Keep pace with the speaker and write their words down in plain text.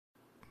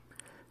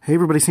Hey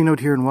everybody,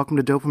 C-Note here, and welcome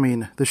to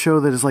Dopamine, the show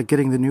that is like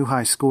getting the new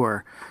high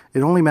score.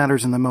 It only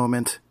matters in the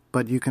moment,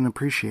 but you can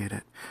appreciate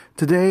it.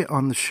 Today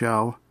on the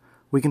show,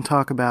 we can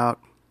talk about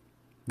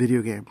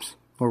video games.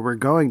 Or we're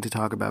going to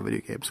talk about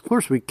video games. Of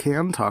course, we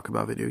can talk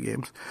about video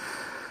games.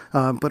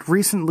 But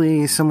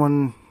recently,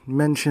 someone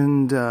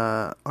mentioned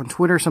on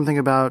Twitter something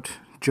about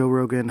Joe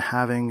Rogan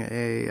having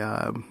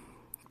a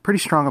pretty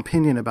strong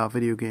opinion about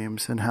video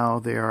games and how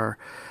they are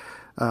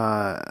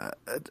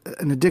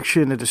an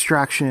addiction, a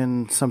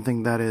distraction,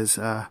 something that is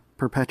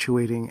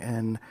perpetuating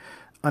an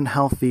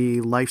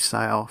unhealthy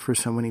lifestyle for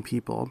so many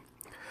people.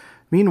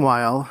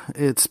 Meanwhile,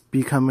 it's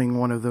becoming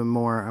one of the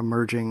more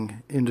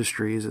emerging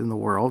industries in the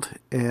world,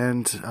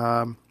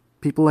 and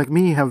people like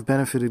me have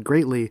benefited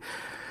greatly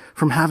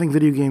from having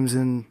video games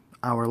in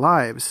our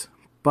lives.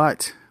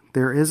 But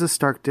there is a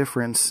stark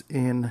difference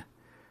in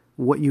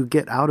what you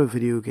get out of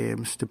video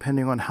games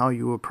depending on how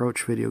you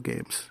approach video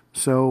games.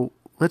 So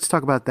let's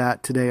talk about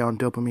that today on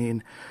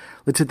Dopamine.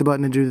 Let's hit the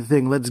button and do the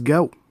thing. Let's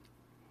go.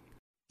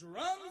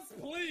 Drums,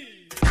 please.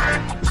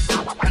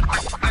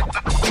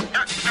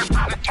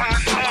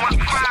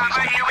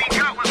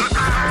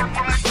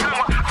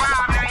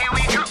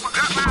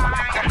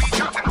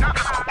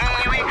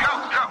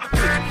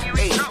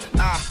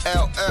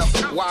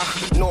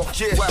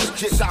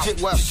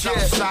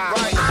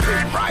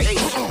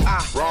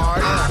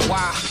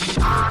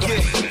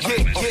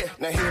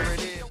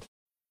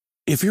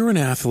 If you're an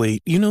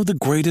athlete, you know the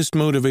greatest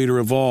motivator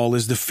of all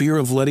is the fear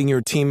of letting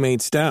your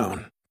teammates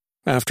down.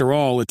 After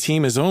all, a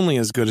team is only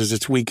as good as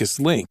its weakest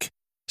link.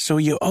 So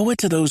you owe it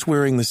to those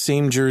wearing the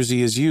same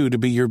jersey as you to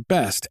be your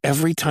best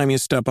every time you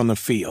step on the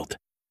field.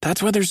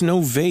 That's why there's no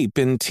vape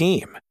in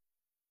team.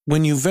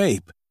 When you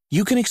vape,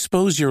 you can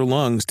expose your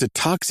lungs to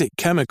toxic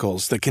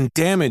chemicals that can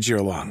damage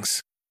your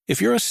lungs.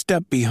 If you're a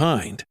step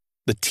behind,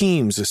 the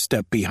team's a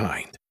step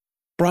behind.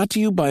 Brought to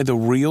you by The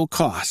Real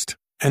Cost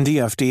and the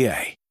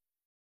FDA.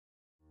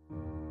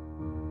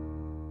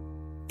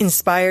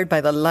 Inspired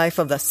by the life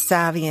of the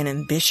savvy and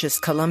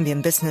ambitious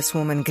Colombian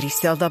businesswoman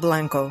Griselda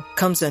Blanco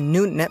comes a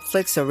new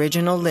Netflix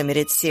original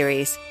limited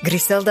series.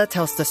 Griselda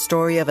tells the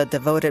story of a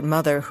devoted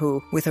mother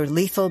who, with her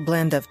lethal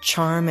blend of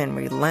charm and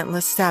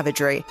relentless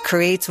savagery,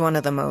 creates one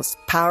of the most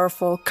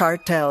powerful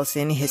cartels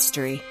in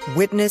history.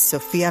 Witness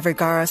Sofia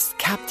Vergara's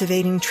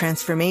captivating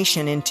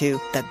transformation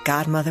into the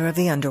godmother of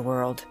the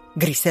underworld.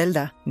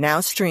 Griselda, now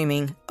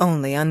streaming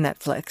only on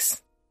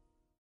Netflix.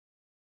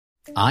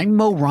 I'm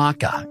Mo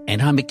Rocca,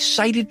 and I'm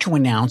excited to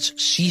announce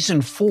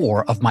Season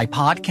 4 of my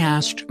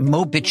podcast,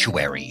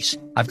 Mobituaries.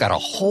 I've got a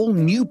whole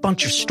new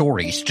bunch of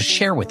stories to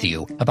share with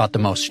you about the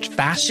most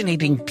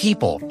fascinating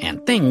people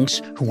and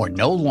things who are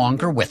no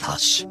longer with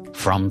us.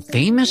 From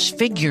famous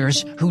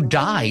figures who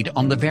died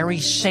on the very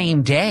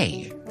same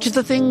day, to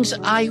the things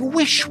I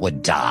wish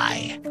would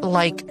die,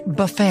 like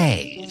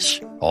buffets.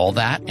 All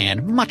that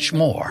and much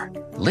more.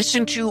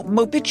 Listen to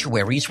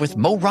Mobituaries with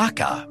Mo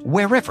Rocca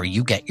wherever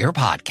you get your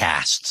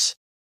podcasts.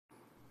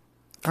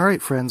 All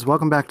right, friends,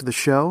 welcome back to the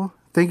show.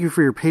 Thank you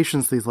for your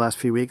patience these last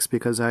few weeks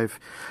because I've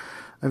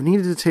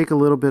needed to take a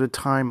little bit of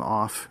time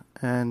off,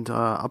 and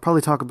I'll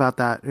probably talk about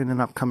that in an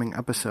upcoming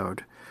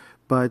episode.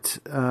 But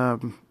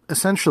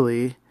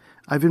essentially,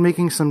 I've been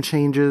making some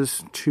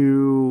changes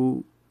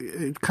to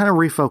kind of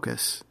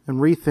refocus and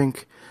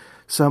rethink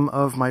some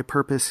of my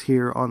purpose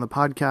here on the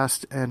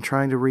podcast and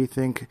trying to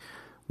rethink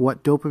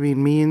what dopamine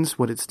means,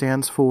 what it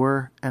stands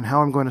for, and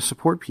how I'm going to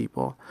support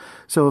people.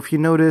 So if you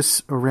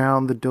notice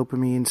around the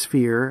dopamine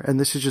sphere, and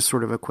this is just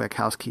sort of a quick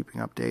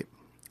housekeeping update,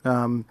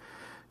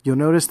 you'll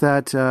notice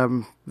that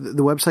the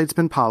website's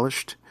been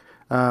polished.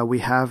 We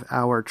have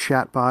our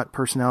chatbot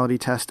personality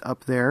test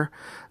up there.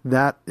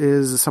 That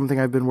is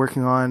something I've been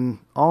working on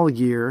all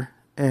year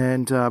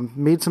and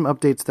made some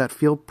updates that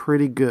feel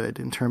pretty good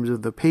in terms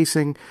of the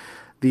pacing.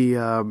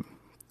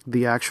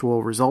 The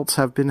actual results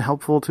have been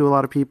helpful to a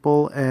lot of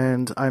people,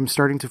 and I'm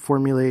starting to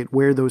formulate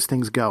where those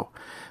things go.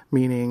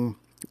 Meaning,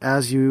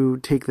 as you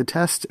take the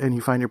test and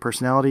you find your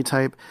personality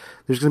type,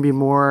 there's going to be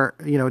more,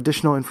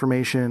 additional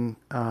information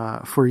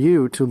for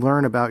you to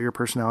learn about your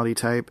personality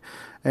type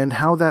and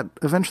how that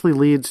eventually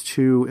leads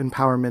to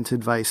empowerment,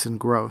 advice, and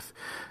growth.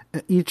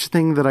 Each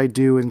thing that I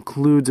do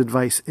includes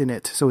advice in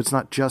it, so it's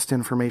not just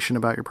information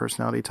about your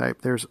personality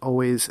type. There's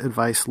always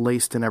advice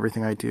laced in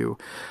everything I do,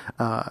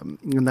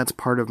 and that's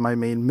part of my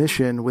main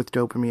mission with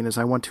Dopamine is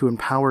I want to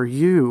empower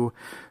you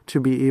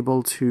to be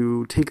able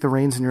to take the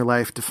reins in your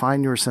life,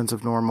 define your sense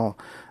of normal,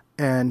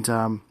 and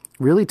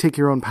really take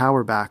your own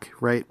power back,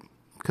 right?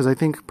 Because I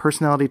think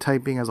personality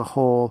typing as a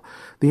whole,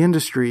 the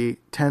industry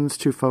tends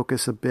to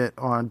focus a bit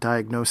on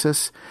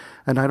diagnosis.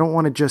 And I don't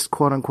want to just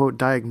quote unquote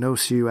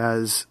diagnose you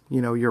as,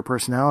 your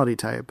personality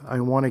type. I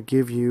want to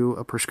give you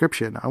a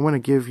prescription. I want to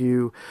give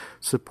you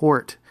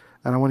support,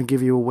 and I want to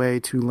give you a way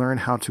to learn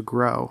how to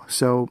grow.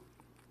 So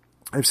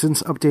I've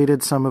since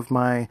updated some of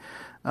my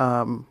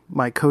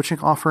my coaching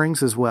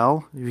offerings as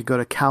well. If you go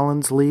to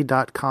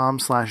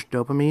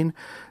calendly.com/dopamine,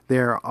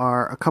 there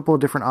are a couple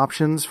of different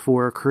options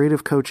for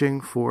creative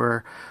coaching,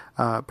 for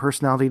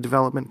personality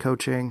development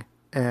coaching,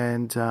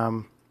 and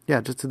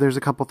there's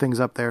a couple things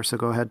up there, so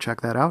go ahead,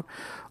 check that out.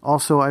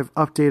 Also, I've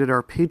updated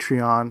our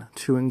Patreon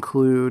to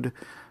include,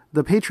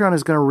 the Patreon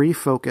is going to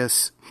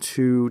refocus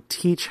to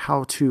teach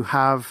how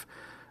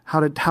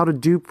to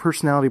do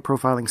personality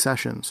profiling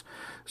sessions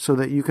so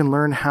that you can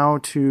learn how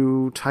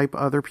to type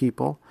other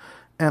people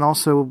and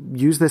also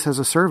use this as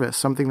a service,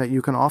 something that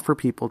you can offer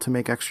people to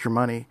make extra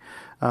money.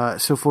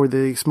 So for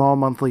the small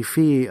monthly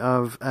fee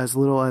of as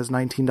little as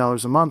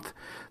 $19 a month,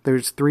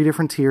 there's 3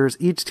 different tiers.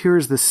 Each tier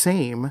is the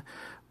same,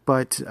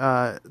 but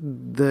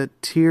the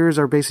tiers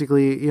are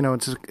basically,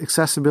 it's an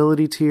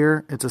accessibility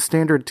tier, it's a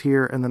standard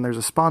tier, and then there's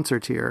a sponsor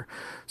tier.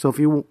 So if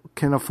you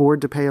can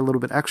afford to pay a little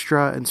bit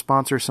extra and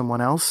sponsor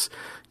someone else,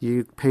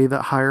 you pay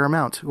the higher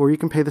amount, or you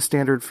can pay the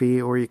standard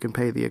fee, or you can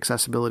pay the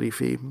accessibility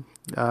fee.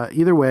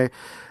 Either way,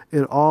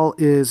 it all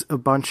is a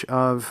bunch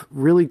of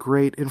really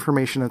great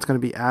information that's going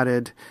to be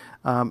added,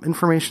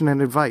 information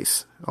and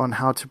advice on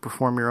how to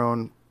perform your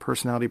own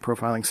personality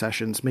profiling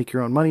sessions, make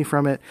your own money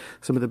from it,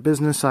 some of the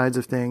business sides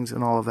of things,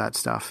 and all of that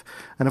stuff.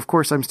 And of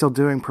course, I'm still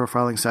doing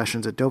profiling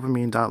sessions at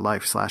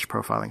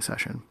dopamine.life/profiling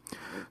session.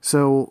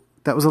 So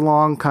that was a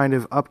long kind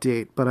of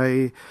update, but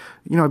I've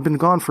been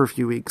gone for a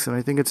few weeks, and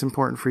I think it's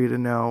important for you to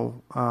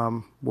know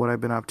what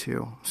I've been up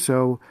to.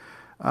 So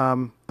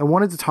I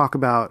wanted to talk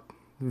about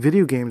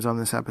video games on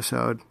this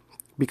episode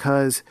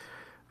because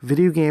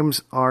video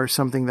games are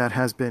something that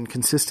has been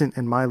consistent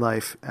in my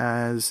life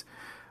as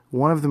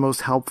one of the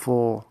most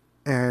helpful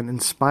and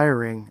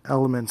inspiring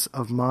elements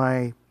of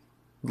my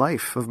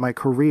life, of my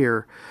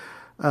career,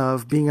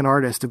 of being an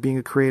artist, of being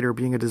a creator,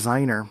 being a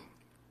designer,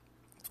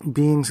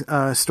 being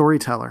a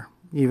storyteller,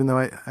 even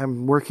though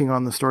I'm working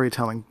on the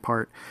storytelling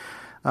part.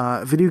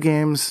 Video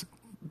games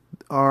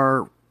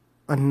are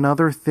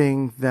another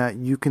thing that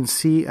you can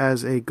see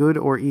as a good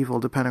or evil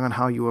depending on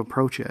how you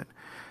approach it.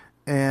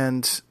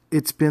 And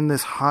it's been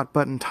this hot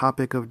button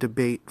topic of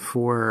debate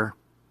for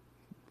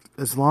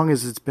as long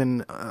as it's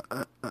been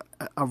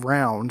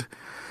around,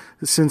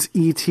 since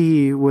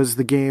E.T. was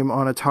the game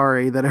on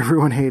Atari that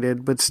everyone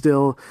hated, but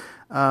still,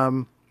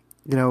 there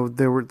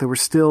were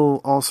still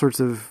all sorts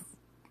of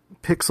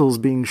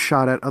pixels being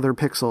shot at other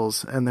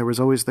pixels, and there was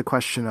always the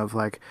question of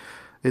like,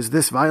 is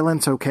this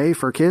violence okay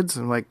for kids?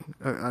 And like,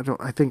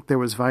 I think there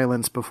was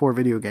violence before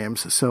video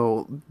games,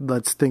 so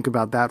let's think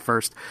about that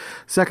first.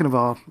 Second of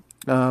all,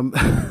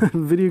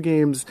 video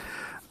games,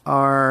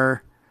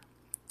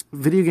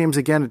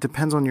 again, it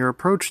depends on your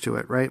approach to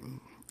it, right?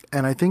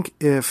 And I think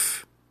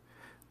if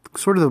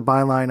sort of the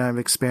byline I'm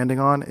expanding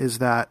on is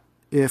that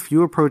if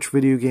you approach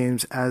video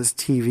games as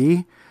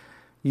TV,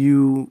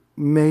 you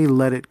may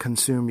let it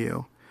consume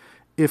you.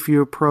 If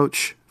you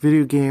approach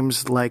video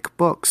games like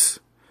books,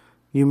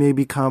 you may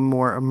become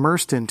more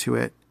immersed into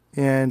it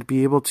and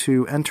be able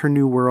to enter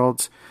new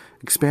worlds,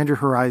 expand your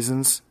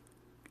horizons,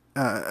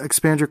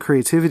 expand your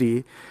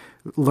creativity,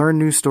 learn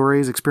new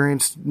stories,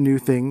 experience new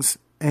things,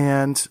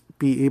 and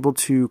be able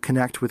to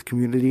connect with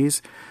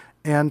communities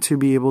and to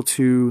be able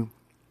to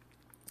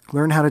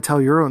learn how to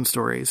tell your own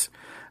stories.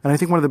 And I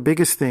think one of the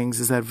biggest things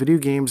is that video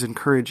games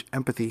encourage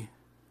empathy.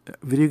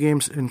 Video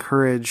games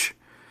encourage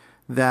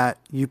that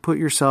you put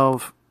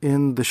yourself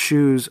in the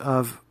shoes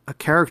of a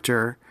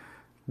character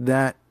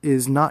that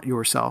is not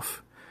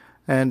yourself.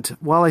 And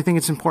while I think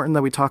it's important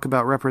that we talk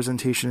about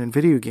representation in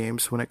video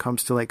games when it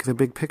comes to like the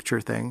big picture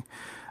thing,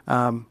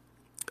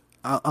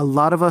 a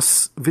lot of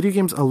us, video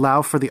games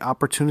allow for the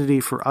opportunity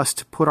for us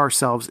to put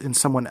ourselves in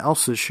someone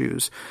else's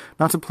shoes,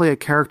 not to play a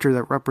character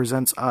that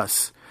represents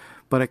us,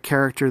 but a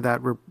character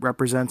that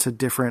represents a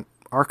different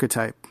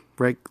archetype,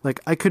 right? Like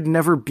I could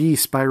never be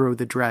Spyro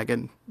the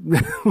Dragon,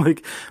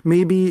 like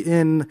maybe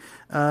in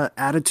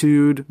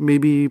attitude,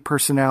 maybe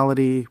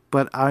personality,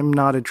 but I'm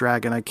not a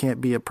dragon. I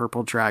can't be a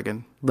purple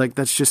dragon. Like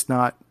that's just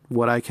not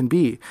what I can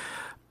be.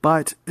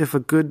 But if a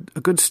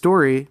good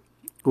story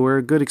or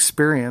a good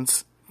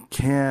experience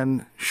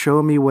can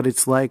show me what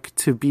it's like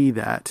to be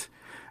that.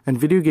 And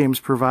video games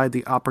provide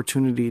the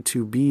opportunity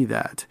to be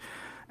that.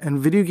 And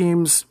video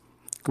games,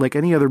 like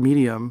any other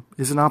medium,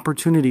 is an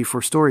opportunity for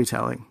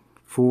storytelling,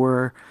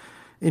 for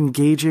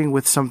engaging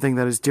with something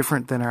that is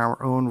different than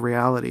our own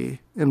reality.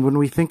 And when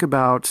we think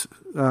about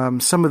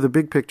some of the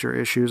big picture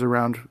issues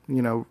around,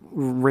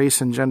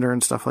 race and gender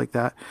and stuff like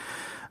that,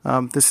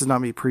 this is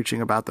not me preaching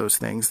about those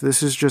things.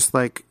 This is just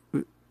like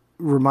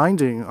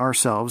reminding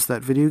ourselves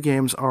that video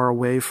games are a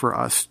way for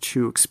us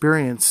to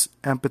experience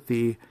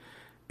empathy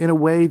in a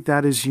way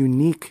that is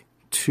unique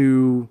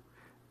to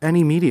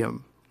any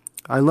medium.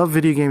 I love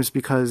video games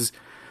because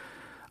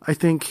I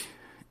think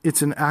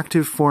it's an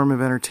active form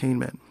of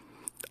entertainment.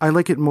 I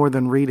like it more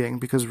than reading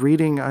because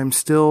reading, I'm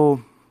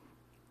still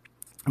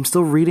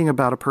reading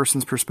about a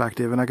person's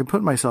perspective and I can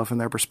put myself in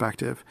their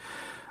perspective,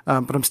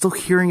 but I'm still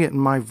hearing it in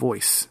my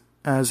voice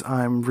as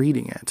I'm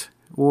reading it.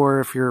 Or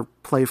if you're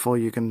playful,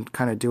 you can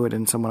kind of do it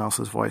in someone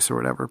else's voice or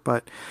whatever.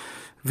 But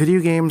video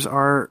games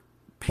are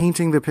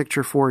painting the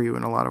picture for you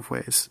in a lot of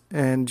ways.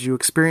 And you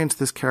experience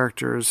this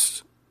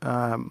character's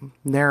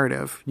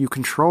narrative. You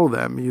control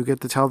them. You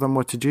get to tell them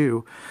what to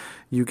do.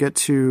 You get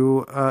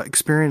to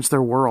experience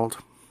their world.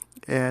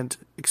 and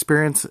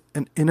experience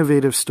an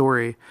innovative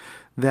story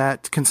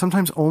that can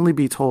sometimes only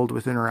be told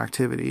with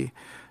interactivity.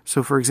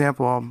 So, for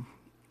example,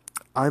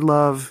 I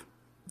love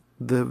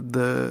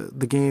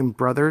the game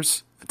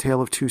Brothers: A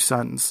Tale of Two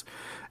Sons.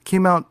 It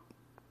came out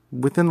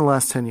within the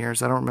last 10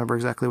 years. I don't remember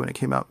exactly when it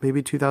came out.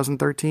 Maybe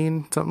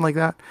 2013, something like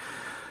that.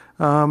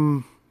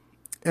 And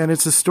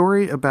it's a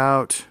story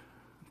about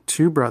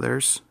two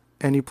brothers,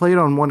 and you play it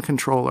on one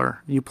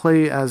controller. You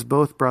play as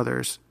both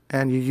brothers,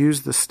 and you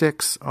use the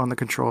sticks on the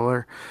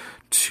controller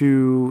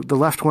to... The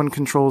left one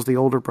controls the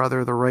older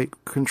brother, the right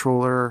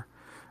controller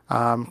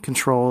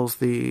controls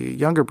the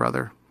younger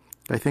brother.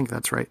 I think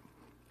that's right.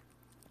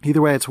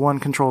 Either way, it's one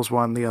controls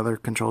one, the other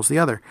controls the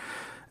other.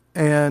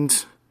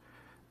 And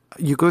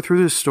you go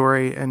through this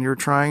story, and you're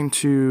trying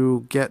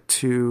to get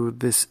to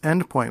this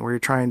end point where you're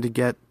trying to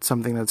get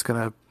something that's going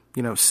to,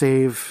 you know,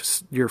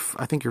 save your...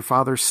 I think your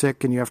father's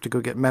sick, and you have to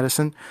go get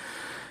medicine.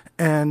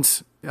 And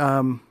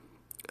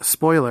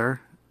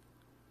spoiler...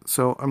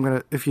 So I'm going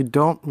to, if you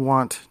don't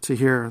want to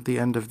hear the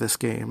end of this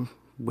game,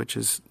 which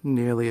is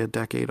nearly a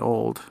decade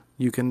old,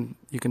 you can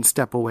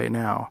step away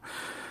now.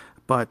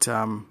 But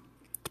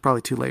it's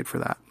probably too late for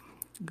that.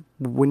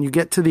 When you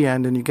get to the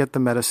end and you get the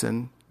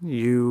medicine,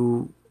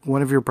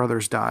 one of your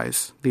brothers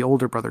dies. The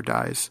older brother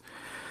dies.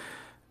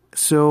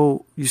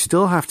 So you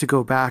still have to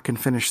go back and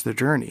finish the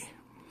journey,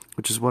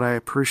 which is what I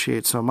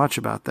appreciate so much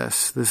about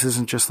this. This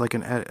isn't just like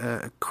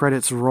a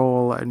credits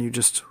roll and you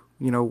just,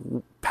 you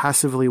know,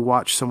 passively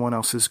watch someone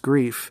else's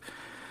grief.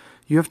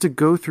 You have to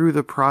go through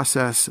the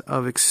process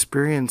of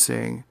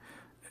experiencing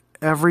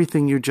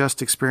everything you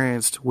just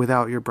experienced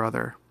without your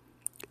brother.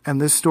 And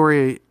this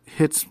story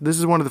hits... This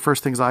is one of the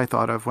first things I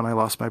thought of when I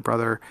lost my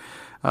brother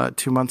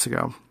 2 months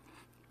ago,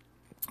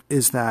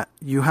 is that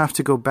you have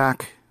to go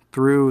back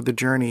through the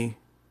journey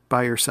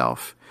by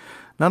yourself.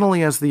 Not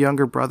only as the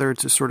younger brother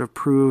to sort of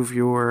prove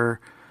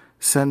your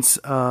sense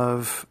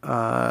of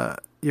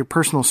your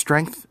personal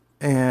strength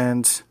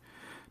and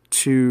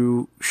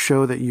to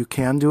show that you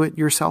can do it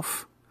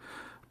yourself,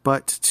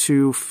 but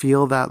to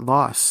feel that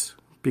loss.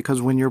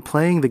 Because when you're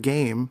playing the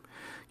game,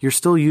 you're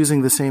still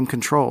using the same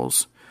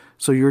controls.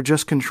 So you're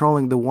just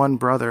controlling the one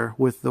brother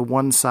with the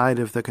one side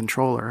of the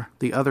controller.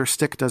 The other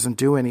stick doesn't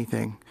do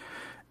anything.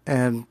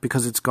 And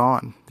because it's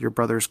gone, your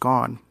brother's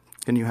gone,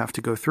 and you have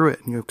to go through it,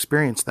 and you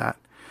experience that.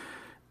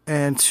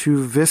 And to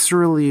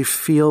viscerally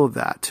feel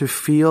that, to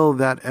feel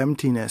that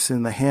emptiness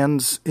in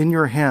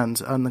your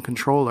hands on the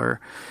controller,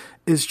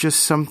 is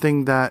just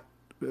something that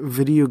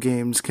video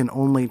games can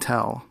only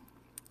tell.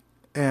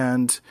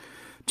 And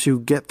to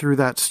get through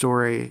that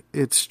story,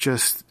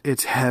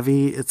 it's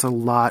heavy, it's a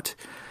lot,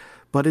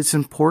 but it's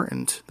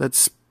important.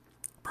 That's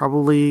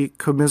probably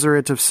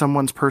commiserate of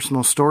someone's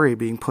personal story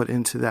being put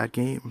into that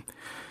game.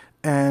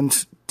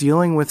 And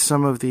dealing with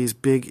some of these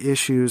big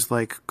issues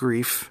like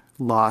grief,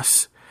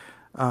 loss,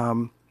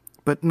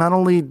 but not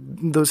only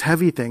those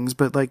heavy things,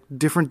 but like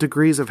different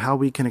degrees of how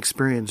we can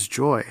experience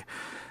joy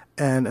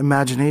and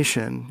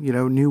imagination, you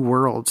know, new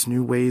worlds,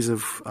 new ways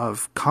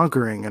of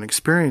conquering and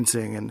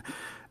experiencing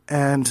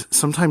and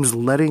sometimes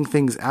letting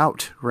things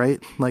out,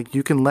 right? Like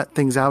you can let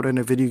things out in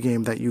a video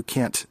game that you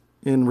can't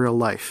in real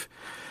life.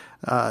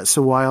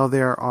 So while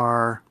there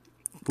are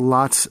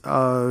lots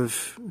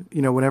of,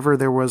 you know, whenever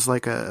there was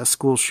like a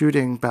school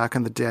shooting back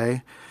in the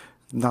day,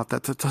 not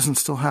that doesn't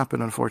still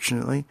happen,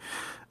 unfortunately.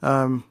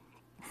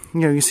 You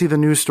know, you see the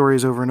news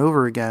stories over and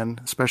over again,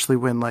 especially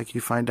when like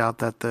you find out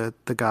that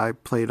the guy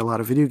played a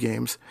lot of video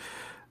games.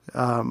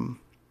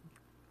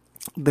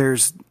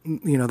 There's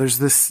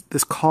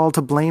this call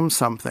to blame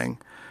something.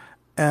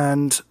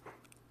 And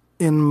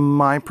in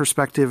my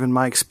perspective, in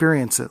my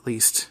experience at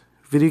least,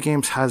 video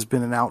games has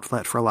been an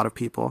outlet for a lot of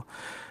people.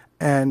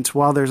 And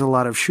while there's a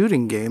lot of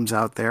shooting games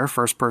out there,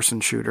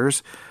 first-person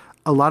shooters,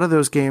 a lot of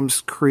those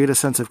games create a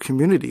sense of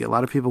community. A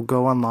lot of people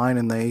go online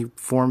and they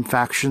form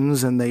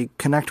factions and they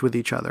connect with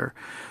each other.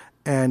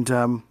 And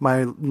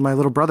my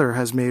little brother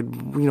has made,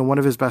 you know, one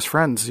of his best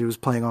friends he was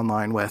playing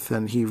online with,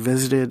 and he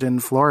visited in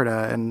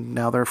Florida, and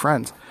now they're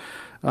friends.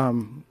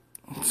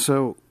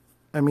 So,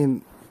 I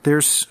mean,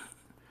 there's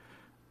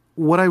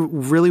what I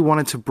really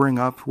wanted to bring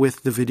up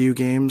with the video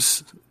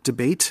games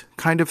debate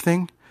kind of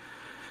thing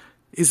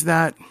is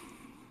that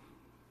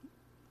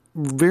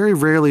very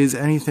rarely is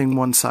anything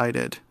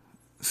one-sided,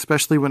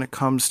 especially when it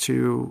comes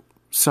to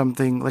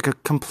something like a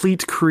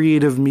complete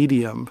creative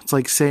medium. It's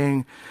like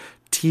saying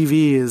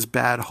TV is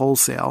bad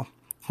wholesale.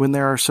 When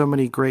there are so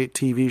many great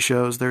TV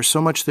shows, there's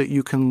so much that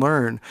you can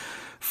learn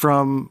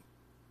from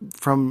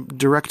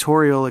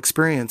directorial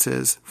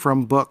experiences,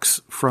 from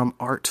books, from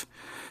art,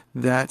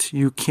 that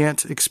you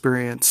can't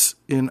experience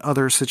in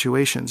other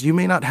situations. You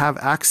may not have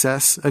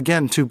access,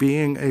 again, to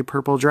being a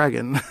purple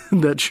dragon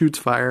that shoots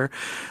fire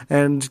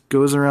and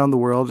goes around the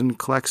world and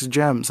collects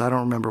gems. I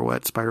don't remember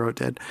what Spyro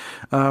did.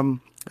 I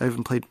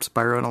haven't played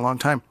Spyro in a long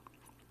time.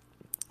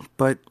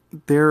 But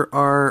there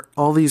are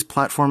all these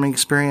platforming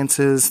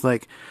experiences.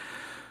 Like,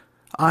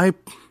 I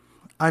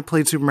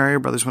played Super Mario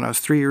Brothers when I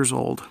was 3 years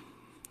old.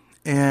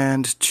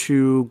 And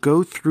to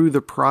go through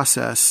the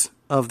process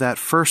of that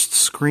first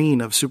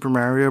screen of Super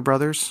Mario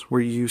Brothers where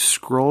you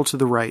scroll to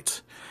the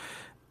right.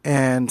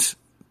 And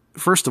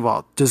first of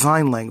all,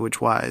 design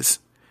language wise,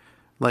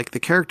 like the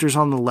character's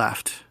on the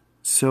left,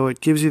 so it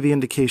gives you the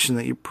indication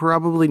that you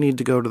probably need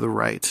to go to the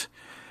right.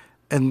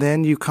 And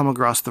then you come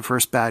across the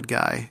first bad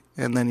guy,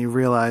 and then you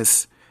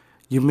realize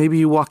maybe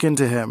you walk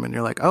into him and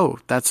you're like, oh,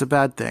 that's a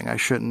bad thing. I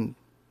shouldn't.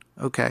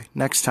 Okay,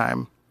 next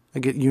time.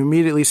 You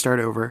immediately start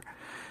over.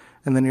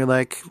 And then you're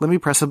like, let me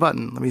press a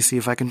button. Let me see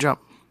if I can jump.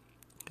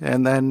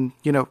 And then,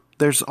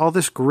 there's all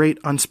this great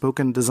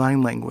unspoken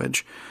design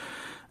language.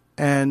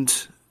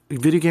 And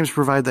video games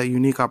provide that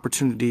unique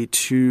opportunity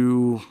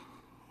to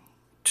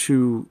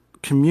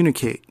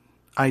communicate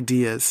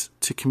ideas,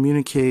 to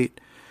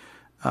communicate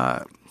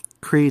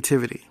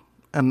creativity.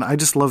 And I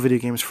just love video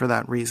games for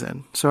that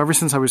reason. So ever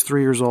since I was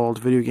 3 years old,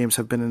 video games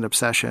have been an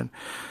obsession,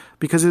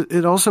 because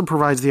it also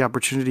provides the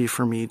opportunity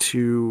for me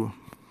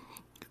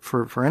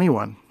for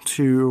anyone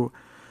to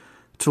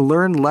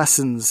learn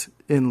lessons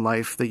in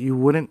life that you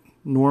wouldn't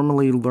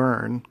normally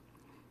learn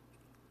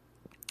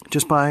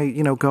just by,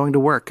 going to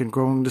work and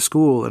going to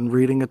school and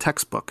reading a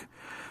textbook,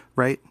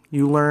 right?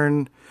 You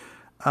learn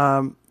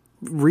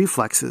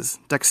reflexes,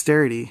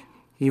 dexterity,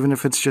 even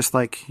if it's just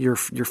like your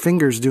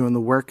fingers doing the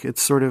work.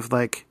 It's sort of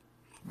like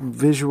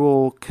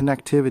visual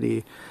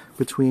connectivity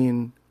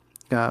between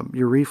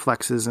your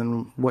reflexes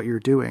and what you're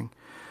doing.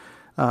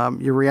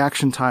 Your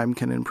reaction time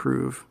can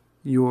improve.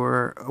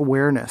 Your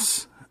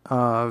awareness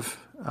of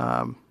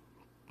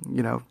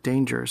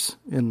dangers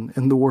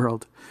in the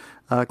world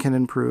can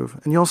improve,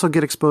 and you also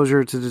get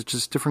exposure to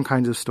just different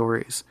kinds of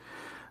stories.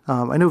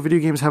 I know video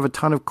games have a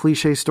ton of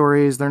cliche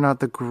stories. They're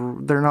not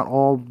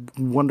all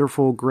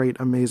wonderful, great,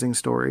 amazing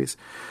stories,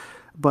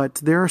 but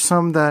there are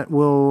some that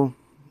will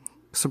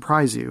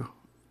surprise you.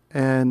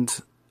 And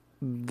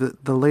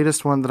the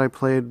latest one that I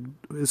played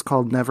is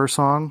called Never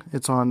Song.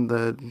 It's on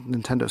the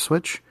Nintendo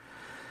Switch,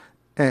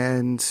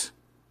 and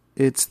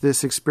it's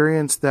this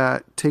experience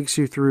that takes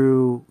you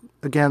through,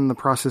 again, the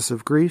process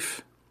of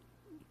grief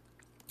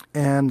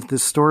and the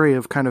story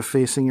of kind of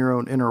facing your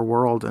own inner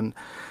world and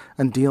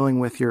dealing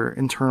with your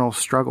internal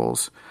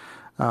struggles.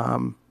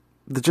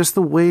 Just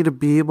the way to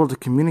be able to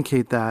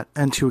communicate that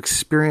and to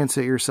experience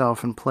it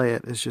yourself and play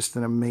it is just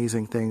an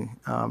amazing thing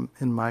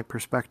in my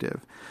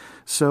perspective.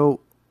 So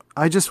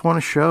I just want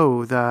to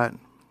show that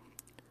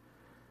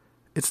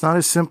it's not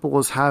as simple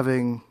as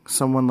having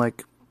someone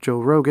like Joe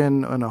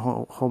Rogan and a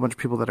whole bunch of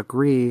people that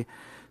agree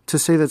to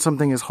say that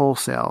something is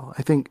wholesale.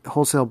 I think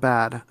wholesale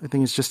bad. I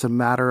think it's just a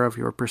matter of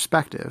your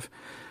perspective.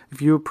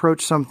 If you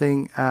approach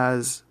something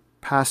as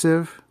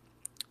passive,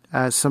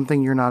 as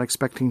something you're not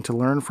expecting to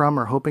learn from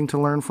or hoping to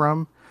learn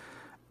from,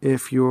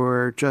 if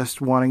you're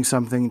just wanting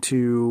something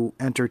to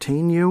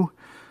entertain you,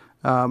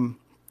 and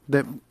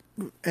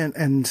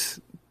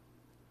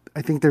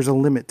I think there's a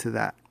limit to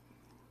that.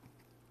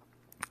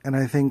 And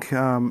I think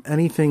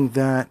anything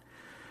that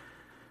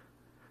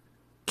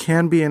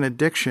can be an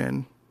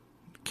addiction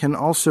can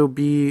also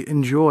be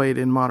enjoyed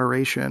in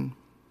moderation.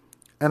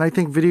 And I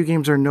think video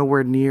games are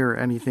nowhere near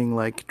anything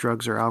like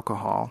drugs or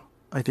alcohol.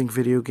 I think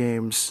video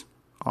games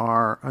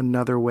are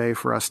another way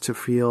for us to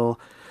feel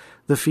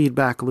the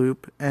feedback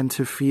loop and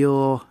to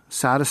feel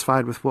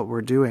satisfied with what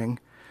we're doing.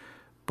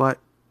 But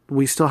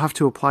we still have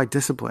to apply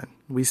discipline.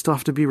 We still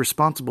have to be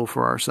responsible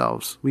for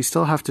ourselves. We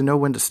still have to know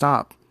when to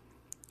stop.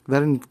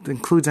 That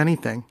includes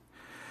anything.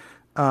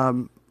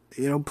 Playing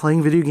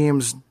video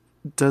games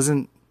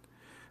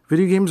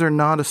video games are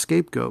not a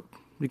scapegoat,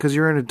 because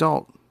you're an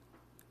adult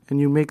and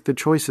you make the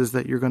choices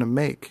that you're going to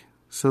make.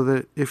 So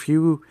that if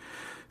you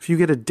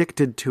get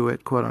addicted to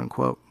it, quote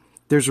unquote,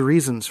 there's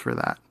reasons for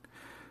that.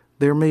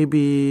 There may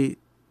be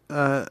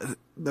a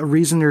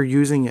reason you're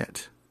using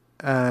it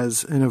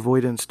as an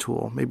avoidance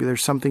tool. Maybe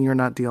there's something you're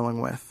not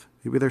dealing with.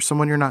 Maybe there's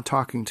someone you're not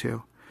talking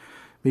to.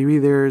 Maybe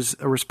there's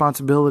a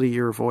responsibility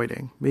you're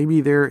avoiding.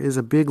 Maybe there is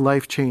a big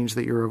life change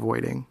that you're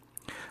avoiding.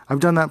 I've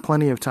done that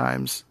plenty of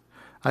times.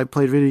 I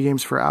played video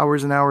games for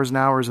hours and hours and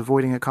hours,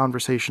 avoiding a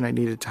conversation I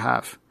needed to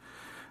have.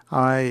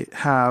 I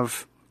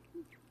have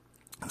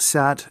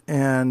sat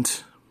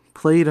and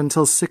played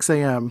until 6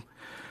 a.m.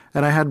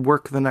 and I had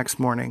work the next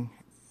morning.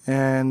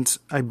 And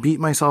I beat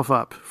myself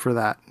up for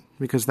that,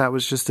 because that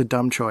was just a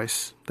dumb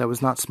choice. That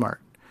was not smart.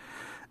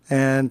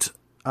 And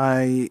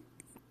I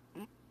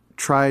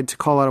tried to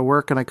call out of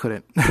work and I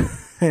couldn't.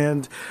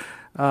 And,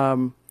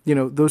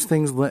 those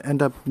things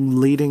end up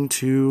leading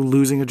to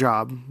losing a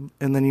job.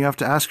 And then you have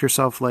to ask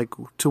yourself,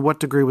 to what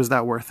degree was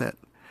that worth it?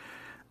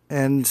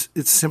 And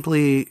it's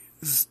simply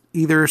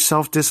either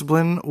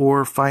self-discipline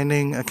or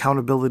finding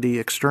accountability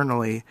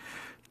externally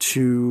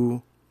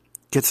to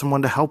get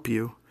someone to help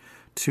you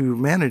to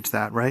manage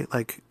that, right?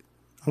 I'm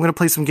going to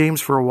play some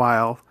games for a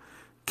while.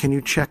 Can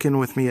you check in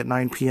with me at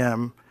 9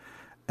 p.m.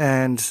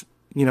 and,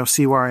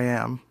 see where I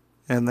am?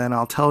 And then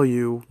I'll tell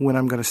you when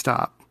I'm going to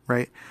stop,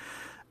 right?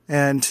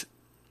 And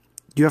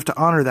you have to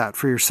honor that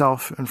for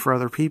yourself and for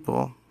other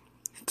people.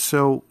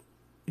 So,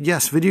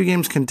 yes, video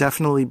games can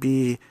definitely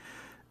be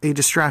a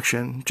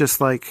distraction,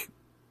 just like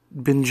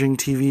binging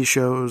TV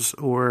shows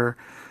or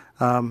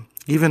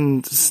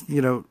even,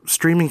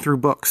 streaming through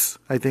books.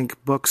 I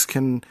think books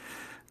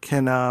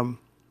are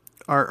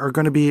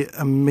going to be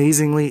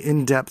amazingly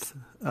in-depth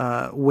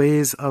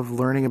ways of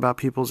learning about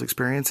people's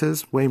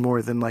experiences, way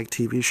more than like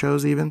TV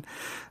shows even,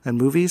 and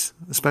movies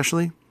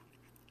especially.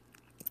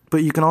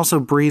 But you can also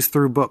breeze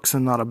through books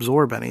and not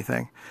absorb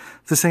anything.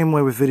 It's the same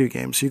way with video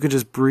games. You could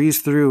just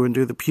breeze through and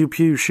do the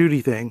pew-pew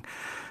shooty thing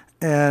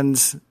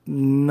and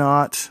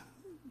not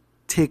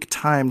take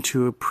time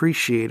to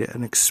appreciate it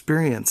and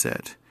experience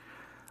it.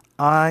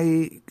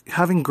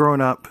 Having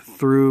grown up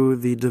through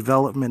the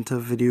development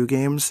of video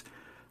games,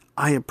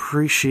 I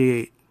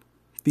appreciate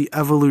the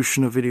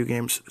evolution of video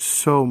games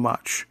so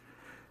much.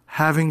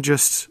 Having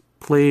just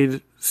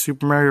played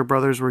Super Mario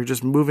Brothers, where you're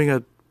just moving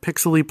a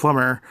pixely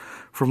plumber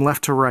from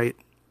left to right,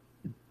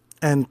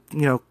 and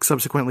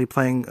subsequently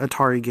playing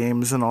Atari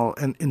games and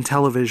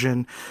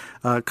Intellivision,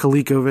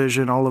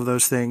 ColecoVision, all of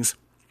those things,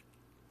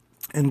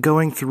 and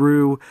going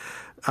through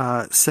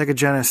Sega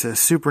Genesis,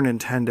 Super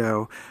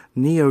Nintendo,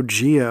 Neo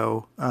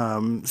Geo,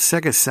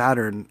 Sega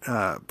Saturn,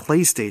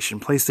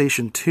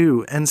 PlayStation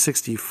 2,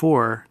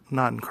 N64,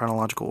 not in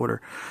chronological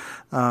order,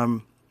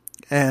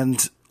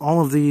 and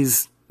all of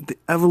these, the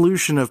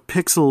evolution of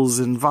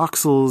pixels and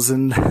voxels,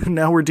 and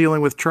now we're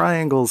dealing with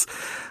triangles.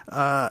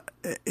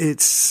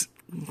 It's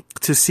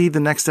to see the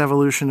next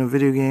evolution of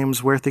video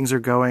games, where things are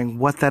going,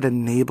 what that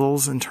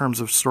enables in terms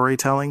of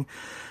storytelling.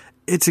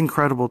 It's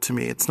incredible to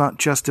me. It's not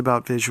just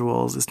about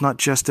visuals. It's not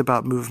just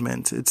about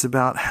movement. It's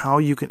about how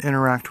you can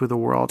interact with the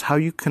world, how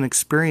you can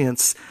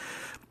experience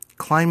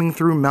climbing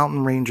through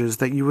mountain ranges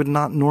that you would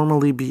not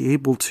normally be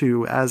able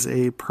to as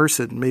a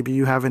person. Maybe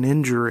you have an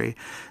injury.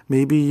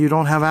 Maybe you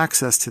don't have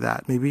access to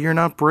that. Maybe you're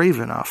not brave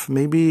enough.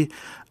 Maybe,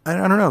 I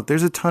don't know.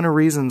 There's a ton of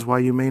reasons why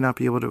you may not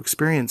be able to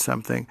experience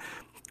something.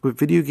 But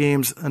video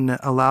games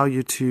allow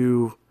you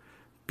to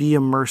be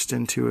immersed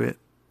into it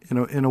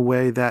in a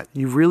way that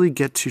you really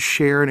get to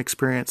share and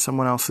experience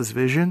someone else's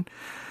vision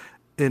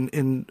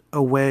in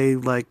a way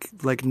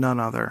like none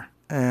other.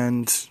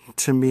 And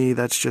to me,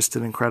 that's just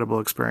an incredible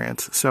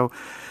experience. So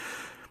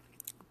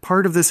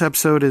part of this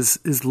episode is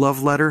a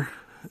love letter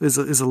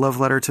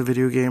to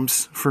video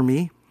games for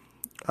me,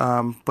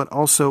 but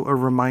also a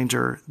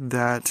reminder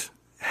that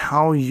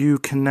how you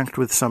connect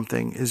with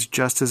something is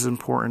just as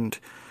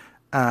important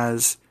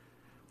as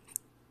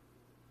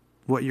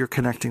what you're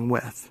connecting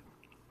with,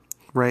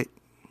 right?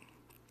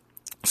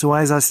 So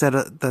as I said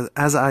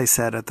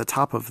at the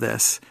top of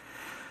this,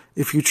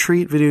 if you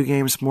treat video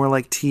games more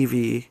like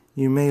TV,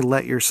 you may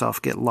let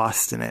yourself get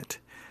lost in it,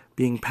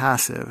 being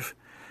passive.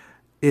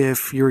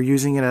 If you're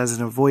using it as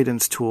an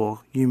avoidance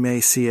tool, you may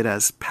see it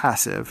as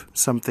passive,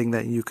 something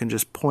that you can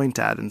just point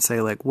at and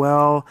say like,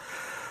 well,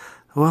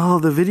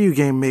 the video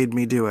game made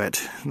me do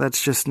it.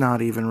 That's just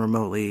not even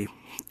remotely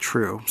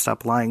true.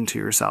 Stop lying to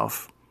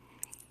yourself.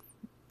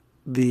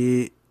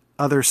 The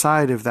other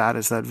side of that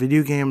is that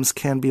video games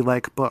can be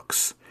like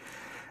books,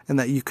 and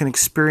that you can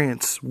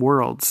experience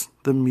worlds,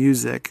 the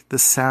music, the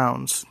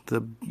sounds, the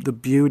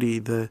beauty,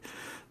 the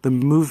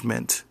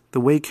movement, the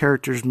way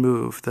characters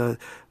move, the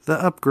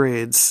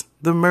upgrades,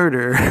 the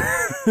murder.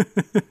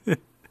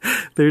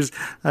 There's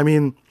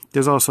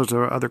all sorts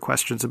of other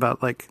questions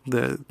about like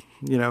the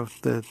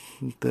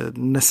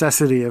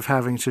necessity of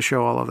having to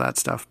show all of that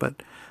stuff,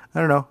 but I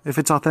don't know. If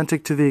it's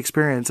authentic to the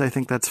experience, I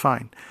think that's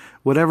fine.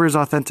 Whatever is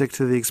authentic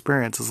to the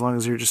experience, as long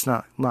as you're just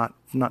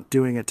not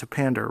doing it to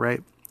pander,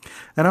 right?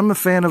 And I'm a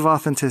fan of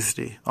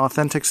authenticity.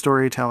 Authentic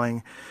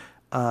storytelling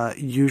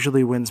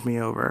usually wins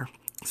me over.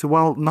 So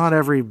while not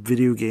every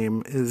video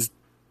game is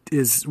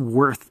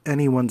worth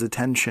anyone's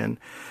attention,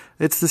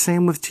 it's the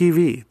same with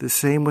TV, the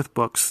same with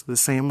books, the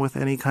same with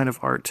any kind of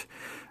art,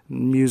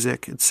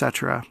 music,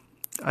 etc.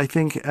 I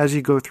think as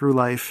you go through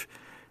life,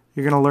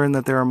 you're going to learn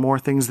that there are more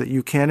things that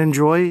you can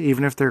enjoy,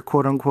 even if they're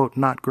quote unquote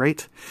not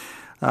great.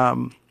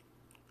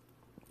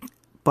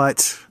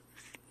 But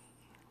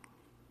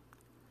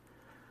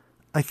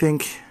I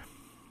think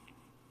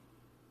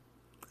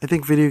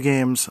video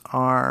games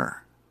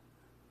are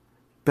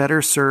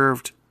better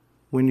served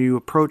when you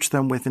approach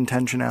them with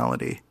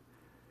intentionality,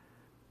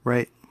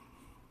 right?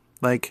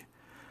 Like,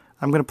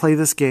 I'm going to play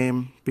this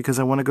game because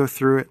I want to go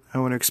through it, I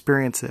want to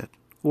experience it,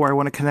 or I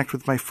want to connect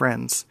with my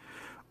friends,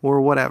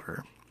 or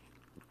whatever.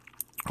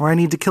 Or I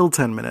need to kill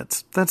 10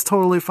 minutes. That's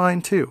totally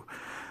fine too.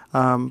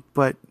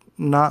 But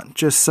not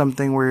just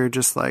something where you're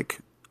just like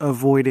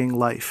avoiding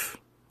life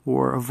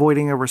or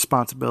avoiding a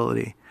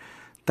responsibility.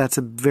 That's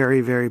a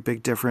very, very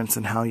big difference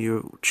in how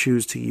you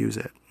choose to use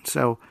it.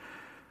 So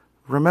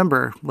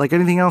remember, like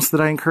anything else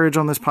that I encourage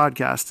on this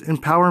podcast,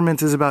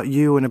 empowerment is about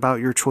you and about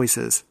your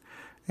choices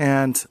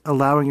and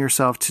allowing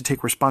yourself to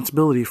take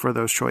responsibility for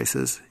those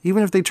choices.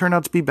 Even if they turn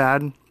out to be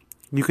bad,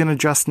 you can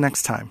adjust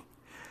next time.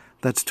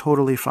 That's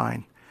totally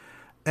fine.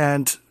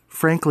 And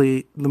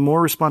frankly, the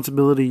more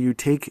responsibility you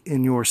take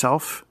in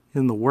yourself,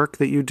 in the work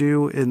that you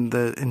do, in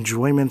the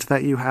enjoyment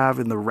that you have,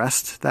 in the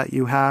rest that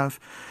you have,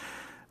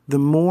 the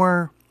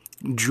more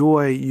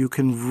joy you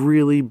can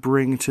really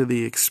bring to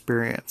the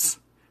experience.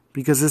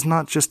 because it's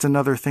not just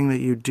another thing that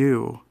you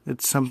do.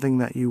 It's something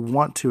that you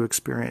want to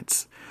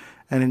experience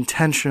and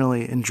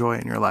intentionally enjoy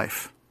in your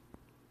life.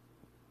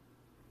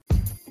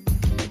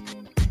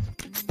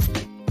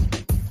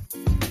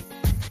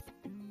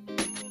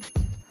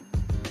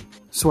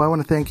 So I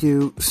want to thank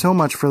you so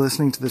much for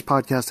listening to this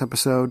podcast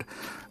episode.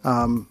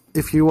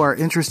 If you are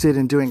interested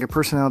in doing a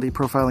personality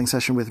profiling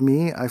session with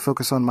me, I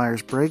focus on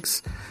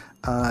Myers-Briggs.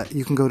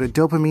 You can go to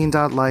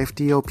dopamine.life,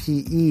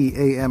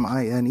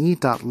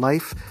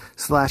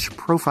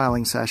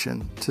 dopeamine.life/profiling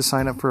session to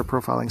sign up for a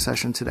profiling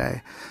session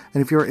today.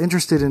 And if you're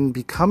interested in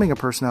becoming a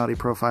personality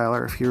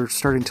profiler, if you're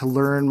starting to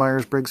learn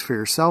Myers-Briggs for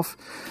yourself,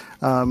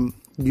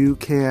 you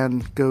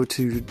can go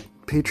to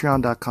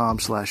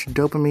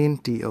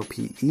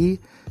patreon.com/dopamine,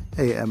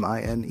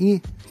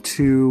 DOPEAMINE,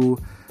 to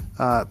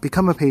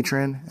become a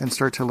patron and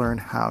start to learn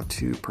how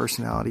to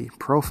personality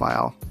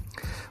profile.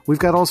 We've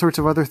got all sorts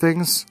of other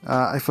things.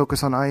 I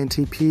focus on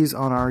INTPs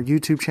on our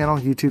YouTube channel,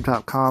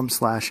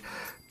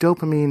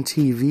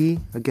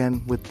 youtube.com/dopaminetv,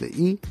 again with the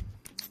E.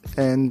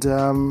 And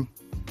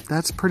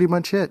that's pretty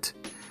much it.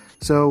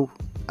 So,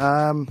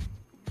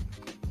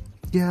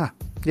 yeah,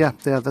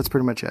 that's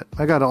pretty much it.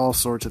 I got all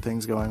sorts of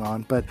things going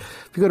on, but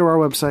if you go to our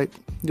website,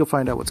 you'll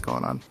find out what's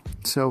going on.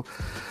 So,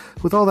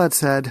 with all that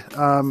said,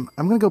 I'm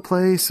going to go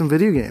play some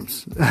video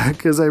games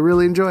because I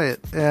really enjoy it.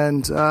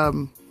 And,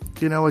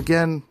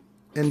 again,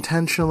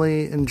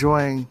 intentionally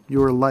enjoying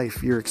your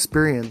life, your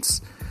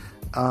experience,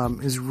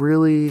 is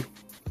really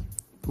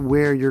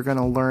where you're going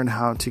to learn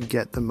how to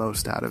get the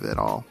most out of it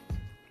all.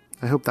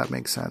 I hope that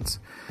makes sense.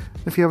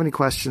 If you have any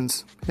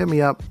questions, hit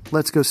me up.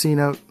 Let's Go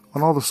C-Note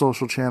on all the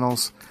social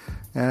channels.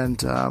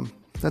 And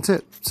that's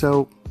it.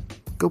 So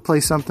go play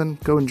something,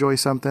 go enjoy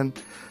something,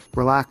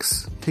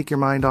 relax, take your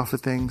mind off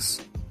of things,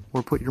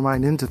 or put your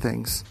mind into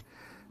things.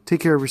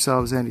 Take care of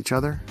yourselves and each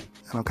other,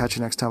 and I'll catch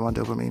you next time on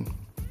Dopamine.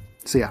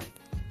 See ya.